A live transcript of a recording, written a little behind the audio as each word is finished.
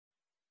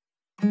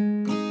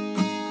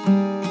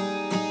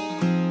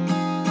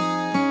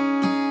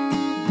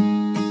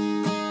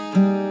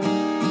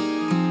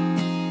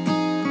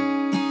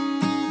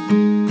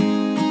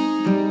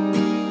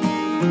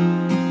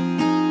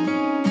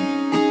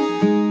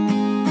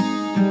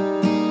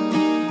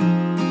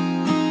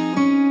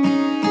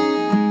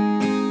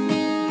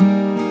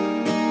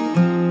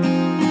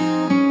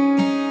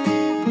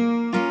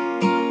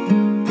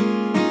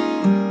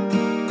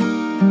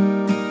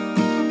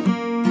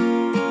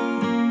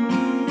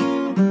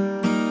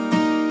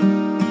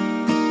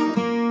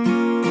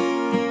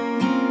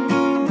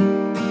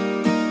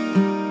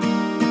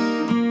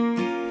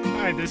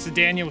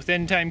Daniel with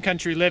Endtime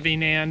Country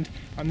Living, and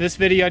on this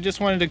video I just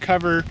wanted to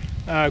cover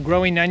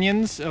growing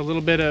onions, a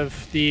little bit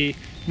of the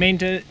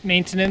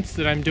maintenance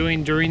that I'm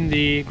doing during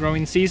the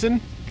growing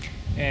season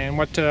and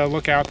what to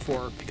look out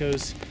for,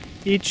 because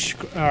each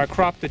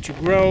crop that you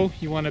grow,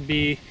 you want to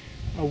be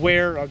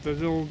aware of the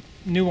little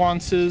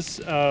nuances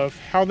of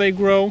how they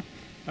grow,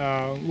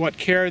 what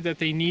care that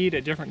they need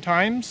at different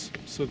times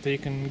so that they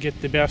can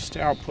get the best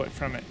output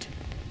from it.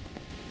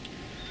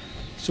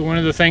 So one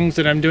of the things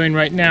that I'm doing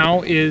right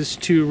now is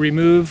to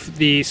remove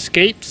the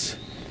scapes.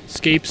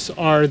 Scapes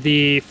are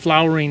the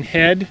flowering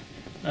head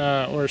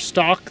or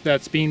stalk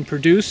that's being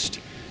produced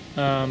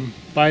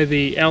by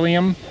the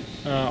allium.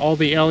 All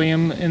the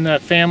allium in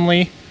that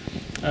family,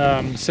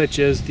 such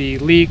as the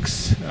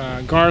leeks,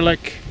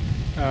 garlic,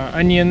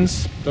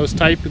 onions, those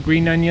type of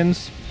green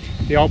onions,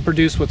 they all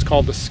produce what's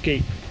called a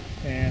scape.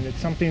 And it's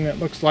something that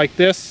looks like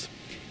this.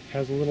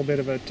 Has a little bit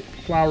of a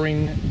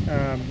flowering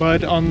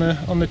bud on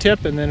the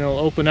tip, and then it'll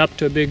open up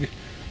to a big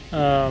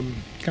kind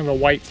of a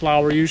white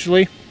flower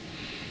usually.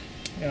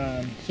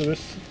 So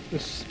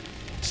this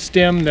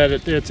stem that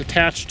it's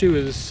attached to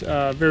is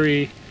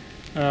very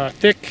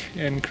thick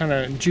and kind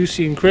of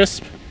juicy and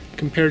crisp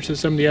compared to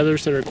some of the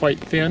others that are quite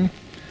thin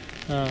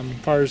as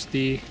far as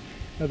the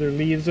other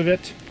leaves of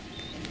it.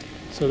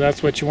 So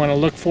that's what you want to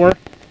look for.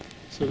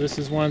 So this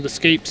is one of the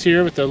scapes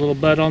here with a little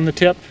bud on the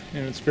tip,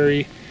 and it's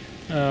very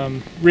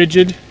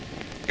rigid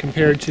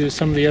compared to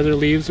some of the other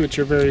leaves, which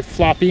are very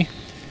floppy.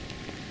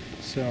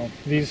 So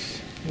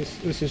this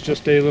is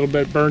just a little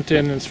bit burnt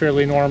in, and it's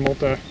fairly normal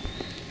to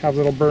have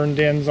little burned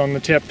ends on the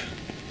tip.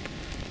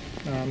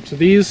 So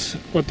these,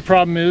 what the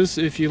problem is,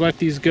 if you let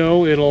these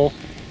go, it'll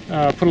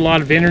put a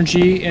lot of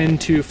energy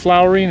into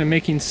flowering and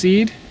making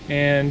seed,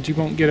 and you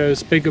won't get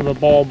as big of a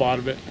bulb out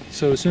of it.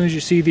 So as soon as you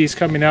see these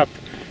coming up,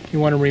 you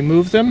want to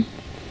remove them,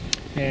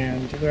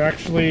 and they're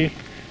actually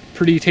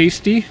pretty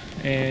tasty,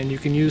 and you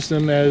can use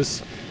them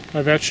as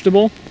a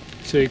vegetable.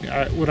 So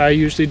what I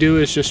usually do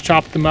is just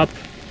chop them up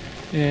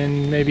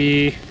in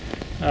maybe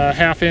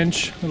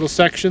half-inch little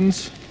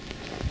sections.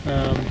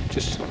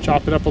 Just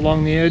chop it up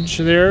along the edge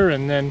there,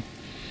 and then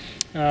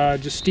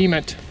just steam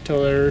it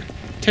till they're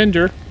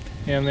tender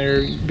and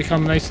they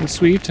become nice and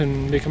sweet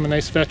and become a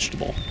nice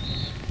vegetable.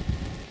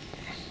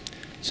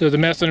 So the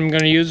method I'm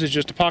going to use is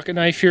just a pocket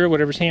knife here,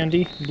 whatever's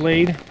handy,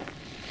 blade. You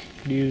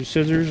could use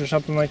scissors or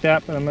something like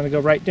that, but I'm going to go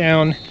right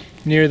down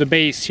near the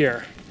base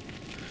here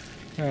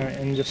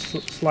and just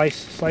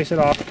slice it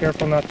off.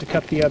 Careful not to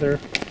cut the other.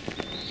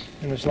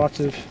 And there's lots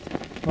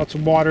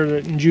of water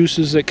and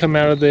juices that come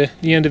out of the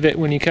end of it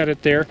when you cut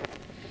it there.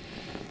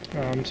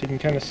 So you can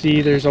kind of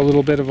see there's a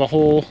little bit of a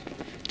hole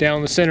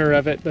down the center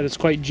of it, but it's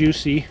quite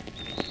juicy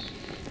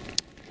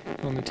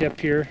on the tip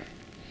here.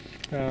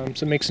 So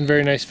it makes a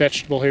very nice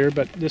vegetable here,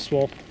 but this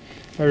will,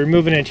 by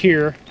removing it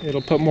here,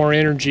 it'll put more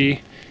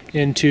energy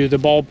into the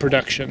bulb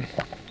production.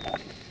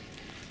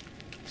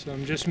 So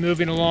I'm just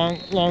moving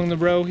along the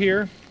row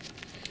here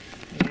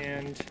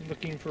and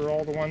looking for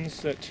all the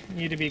ones that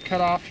need to be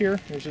cut off here.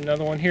 There's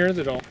another one here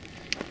that I'll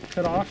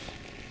cut off.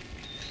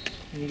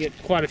 And you get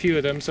quite a few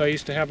of them, so I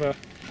used to have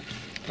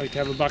like to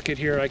have a bucket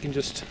here I can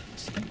just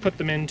put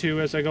them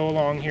into as I go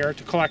along here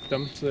to collect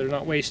them so they're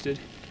not wasted.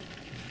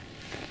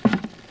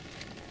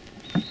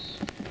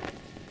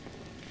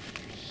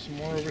 Some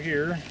more over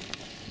here.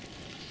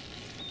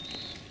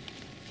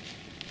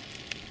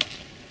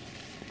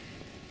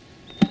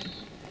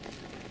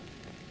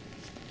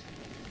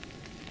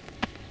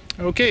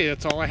 Okay,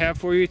 that's all I have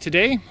for you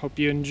today. Hope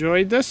you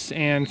enjoyed this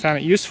and found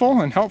it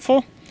useful and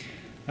helpful.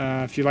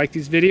 If you like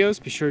these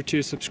videos, be sure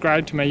to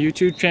subscribe to my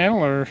YouTube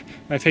channel or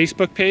my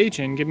Facebook page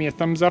and give me a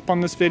thumbs up on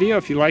this video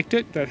if you liked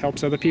it. That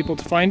helps other people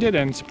to find it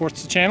and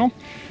supports the channel.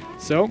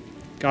 So,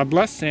 God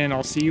bless, and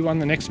I'll see you on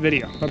the next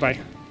video.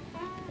 Bye-bye.